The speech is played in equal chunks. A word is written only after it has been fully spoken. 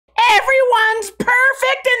Everyone's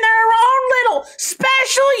perfect in their own little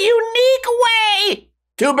special, unique way.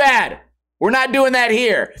 Too bad. We're not doing that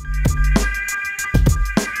here.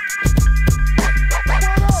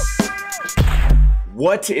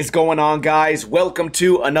 What is going on, guys? Welcome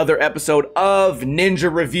to another episode of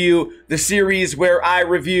Ninja Review, the series where I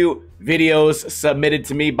review videos submitted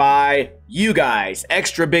to me by you guys.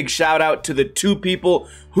 Extra big shout out to the 2 people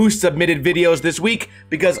who submitted videos this week,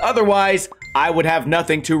 because otherwise I would have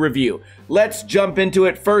nothing to review. Let's jump into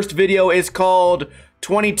it. First video is called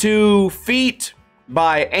 22 Feet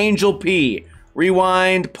by Angel P.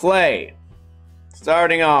 Rewind, play.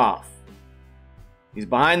 Starting off. He's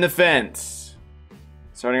behind the fence.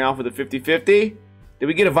 Starting off with a 50-50. Did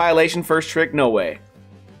we get a violation first trick? No way.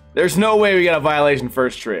 There's no way we got a violation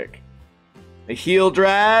first trick. A heel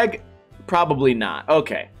drag? Probably not.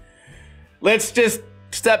 Okay. Let's just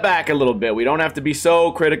step back a little bit. We don't have to be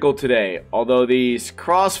so critical today. Although these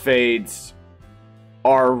crossfades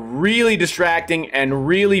are really distracting and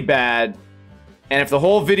really bad. And if the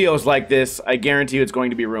whole video is like this, I guarantee you it's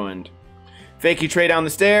going to be ruined. Fakey tray down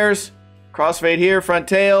the stairs. Crossfade here, front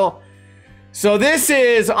tail. So this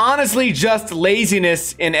is honestly just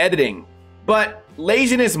laziness in editing. But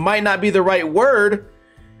laziness might not be the right word,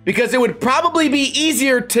 because it would probably be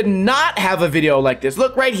easier to not have a video like this.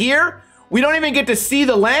 Look right here. We don't even get to see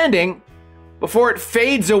the landing before it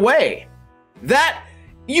fades away. That,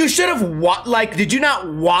 you should have, did you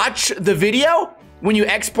not watch the video when you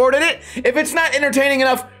exported it? If it's not entertaining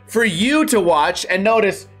enough for you to watch and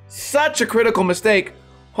notice such a critical mistake,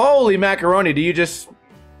 holy macaroni, do you just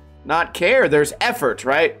not care? There's effort,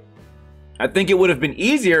 right? I think it would have been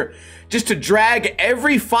easier just to drag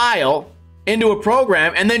every file into a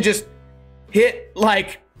program and then just hit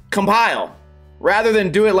compile, rather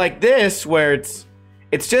than do it like this where it's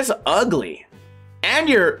just ugly. And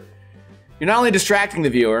you're not only distracting the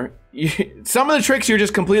viewer, some of the tricks you're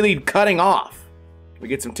just completely cutting off. We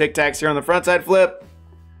get some tic tacs here on the front side flip.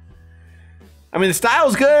 I mean, the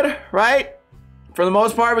style's good, right? For the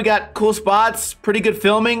most part, we got cool spots, pretty good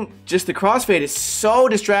filming. Just the crossfade is so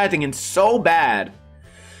distracting and so bad.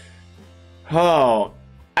 Oh,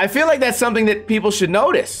 I feel like that's something that people should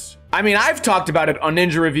notice. I mean, I've talked about it on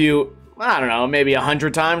Ninja Review, I don't know, maybe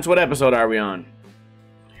 100 times. What episode are we on?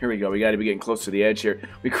 Here we go. We got to be getting close to the edge here.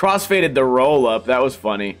 We crossfaded the roll up. That was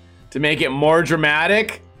funny. To make it more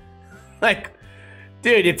dramatic. Like,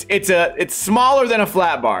 dude, it's smaller than a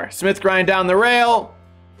flat bar. Smith grind down the rail.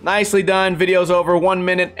 Nicely done. Video's over 1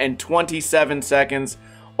 minute and 27 seconds.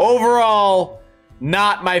 Overall,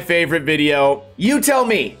 not my favorite video. You tell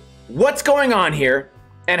me, what's going on here?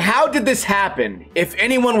 And how did this happen if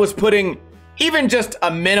anyone was putting even just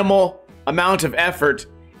a minimal amount of effort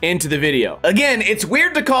into the video? Again, it's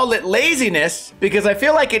weird to call it laziness because I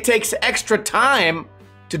feel like it takes extra time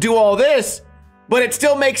to do all this, but it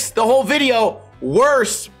still makes the whole video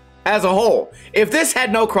worse as a whole. If this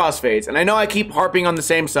had no crossfades, and I know I keep harping on the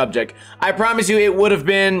same subject, I promise you it would have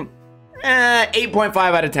been 8.5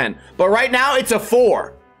 out of 10. But right now, it's a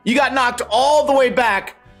 4. You got knocked all the way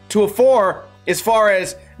back to a 4 as far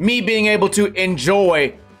as me being able to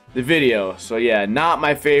enjoy the video. So yeah, not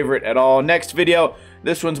my favorite at all. Next video,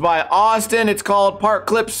 this one's by Austin. It's called Park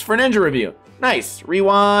Clips for Ninja Review. Nice.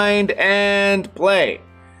 Rewind and play.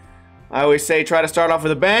 I always say try to start off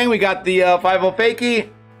with a bang. We got the 5-0 fakie.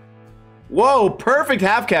 Whoa, perfect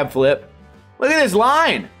half cab flip. Look at this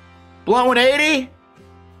line. Blunt 180.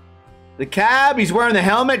 The cab, he's wearing the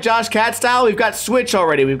helmet, Josh Cat style. We've got switch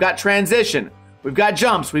already. We've got transition. We've got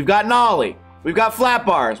jumps. We've got nollie. We've got flat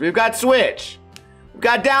bars. We've got switch. We've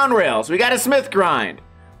got down rails. We got a Smith grind.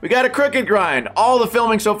 We got a crooked grind. All the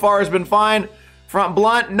filming so far has been fine. Front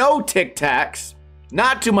blunt, no tic tacs.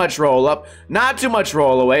 Not too much roll up. Not too much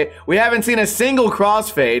roll away. We haven't seen a single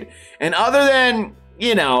crossfade. And other than,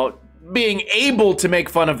 you know, being able to make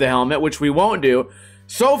fun of the helmet, which we won't do,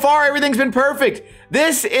 so far everything's been perfect.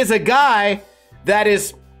 This is a guy that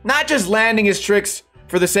is not just landing his tricks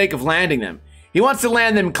for the sake of landing them. He wants to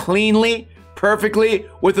land them cleanly, perfectly,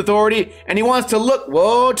 with authority, and he wants to look,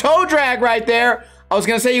 whoa, toe drag right there. I was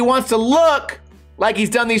gonna say he wants to look like he's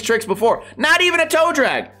done these tricks before. Not even a toe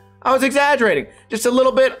drag. I was exaggerating. Just a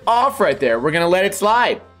little bit off right there. We're gonna let it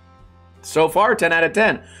slide. So far, 10 out of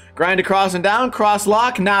 10. Grind across and down, cross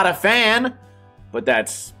lock, not a fan. But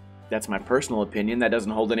that's my personal opinion. That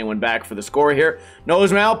doesn't hold anyone back for the score here.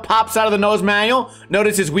 Nose manual, pops out of the nose manual.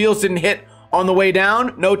 Notice his wheels didn't hit on the way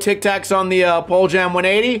down. No tic tacs on the pole jam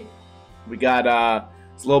 180. We got a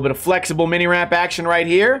little bit of flexible mini ramp action right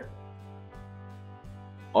here.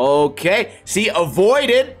 Okay, see,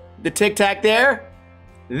 avoided the tic tac there.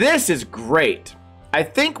 This is great. I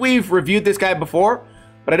think we've reviewed this guy before,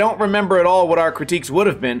 but I don't remember at all what our critiques would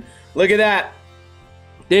have been. Look at that.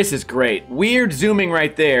 This is great. Weird zooming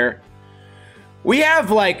right there. We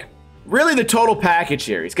have, like, really the total package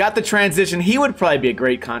here. He's got the transition. He would probably be a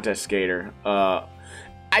great contest skater.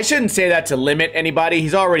 I shouldn't say that to limit anybody.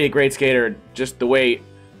 He's already a great skater just the way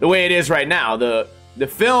it is right now. The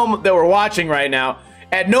film that we're watching right now,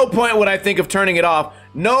 at no point would I think of turning it off.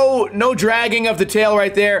 No dragging of the tail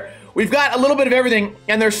right there. We've got a little bit of everything,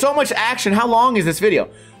 and there's so much action. How long is this video?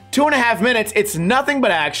 2.5 minutes. It's nothing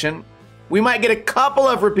but action. We might get a couple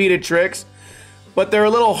of repeated tricks, but they're a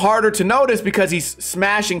little harder to notice because he's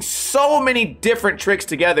smashing so many different tricks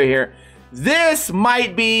together here. This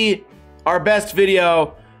might be our best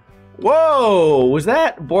video. Whoa, was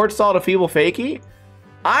that board stall to feeble fakie?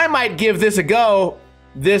 I might give this a go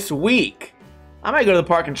this week. I might go to the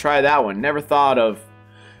park and try that one. Never thought of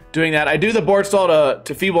doing that. I do the board stall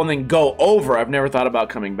to feeble and then go over. I've never thought about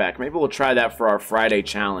coming back. Maybe we'll try that for our Friday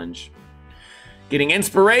challenge. Getting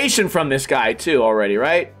inspiration from this guy too already,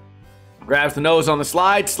 right? Grabs the nose on the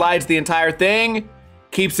slide, slides the entire thing,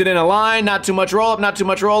 keeps it in a line, not too much roll up, not too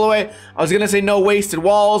much roll away. I was gonna say no wasted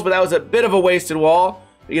walls, but that was a bit of a wasted wall.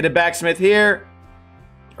 You get a backsmith here.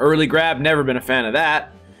 Early grab, never been a fan of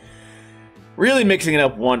that. Really mixing it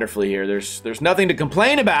up wonderfully here. There's nothing to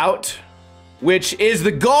complain about, which is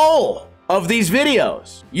the goal of these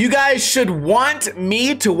videos. You guys should want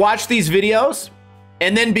me to watch these videos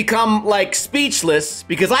and then become, like, speechless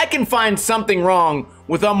because I can find something wrong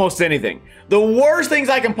with almost anything. The worst things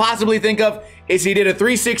I can possibly think of is he did a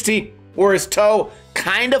 360 where his toe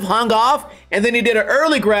kind of hung off, and then he did an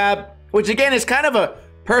early grab, which again is kind of a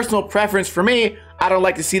personal preference for me. I don't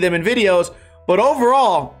like to see them in videos, but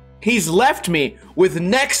overall, he's left me with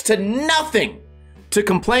next to nothing to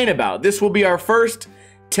complain about. This will be our first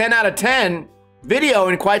 10 out of 10 video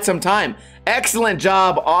in quite some time. Excellent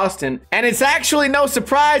job, Austin. And it's actually no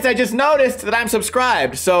surprise, I just noticed that I'm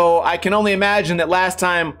subscribed, so I can only imagine that last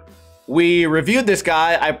time we reviewed this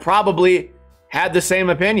guy, I probably had the same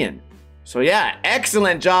opinion. So yeah,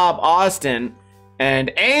 excellent job, Austin.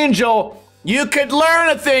 And Angel, you could learn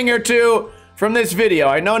a thing or two from this video.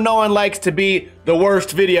 I know no one likes to be the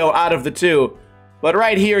worst video out of the two, but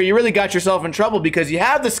right here, you really got yourself in trouble because you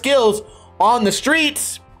have the skills on the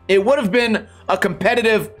streets. It would have been a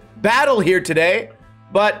competitive battle here today,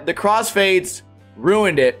 but the CROSSFADES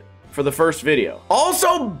ruined it for the first video.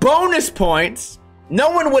 Also, bonus points.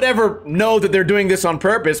 No one would ever know that they're doing this on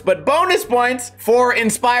purpose, but bonus points for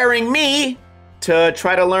inspiring me to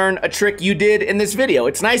try to learn a trick you did in this video.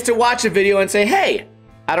 It's nice to watch a video and say, hey,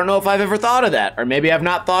 I don't know if I've ever thought of that, or maybe I've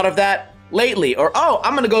not thought of that lately, or oh,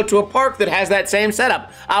 I'm gonna go to a park that has that same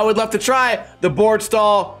setup. I would love to try the board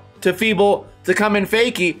stall to feeble to come in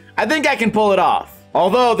fakie. I think I can pull it off.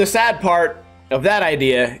 Although the sad part of that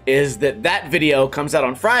idea is that that video comes out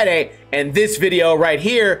on Friday and this video right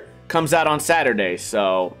here comes out on Saturday.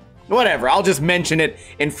 So whatever, I'll just mention it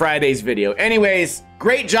in Friday's video. Anyways,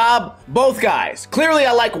 great job, both guys. Clearly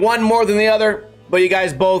I like one more than the other, but you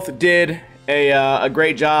guys both did a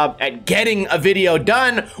great job at getting a video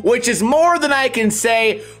done, which is more than I can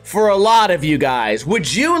say for a lot of you guys.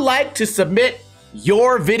 Would you like to submit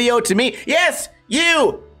your video to me? Yes,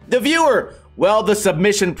 you, the viewer. Well, the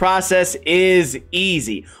submission process is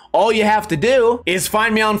easy. All you have to do is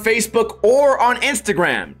find me on Facebook or on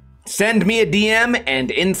Instagram. Send me a DM,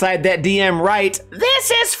 and inside that DM write,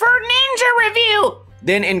 "This is for Ninja Review."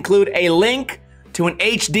 Then include a link to an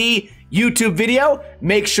HD YouTube video.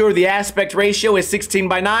 Make sure the aspect ratio is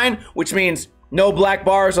 16:9, which means no black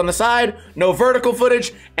bars on the side, no vertical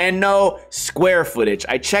footage, and no square footage.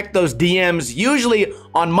 I check those DMs usually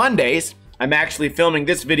on Mondays. I'm actually filming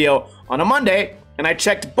this video on a Monday, and I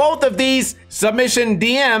checked both of these submission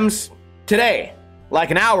DMs today,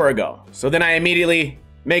 like an hour ago. So then I immediately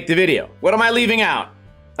make the video. What am I leaving out?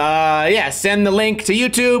 Yeah, send the link to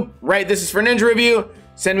YouTube, write "This is for Ninja Review,"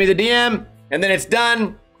 send me the DM, and then it's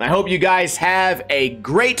done. I hope you guys have a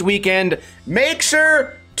great weekend. Make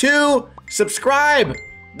sure to subscribe.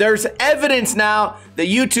 There's evidence now that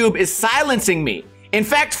YouTube is silencing me. In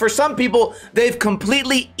fact, for some people, they've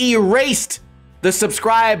completely erased the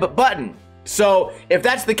subscribe button. So if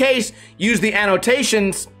that's the case, use the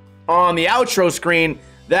annotations on the outro screen.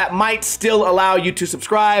 That might still allow you to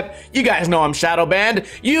subscribe. You guys know I'm shadow banned.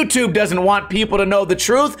 YouTube doesn't want people to know the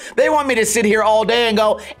truth. They want me to sit here all day and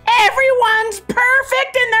go, everyone's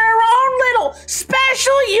perfect in their own little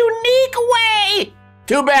special, unique way.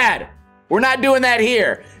 Too bad. We're not doing that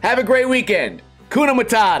here. Have a great weekend. Kuna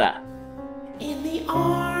Matata. In the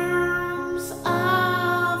arms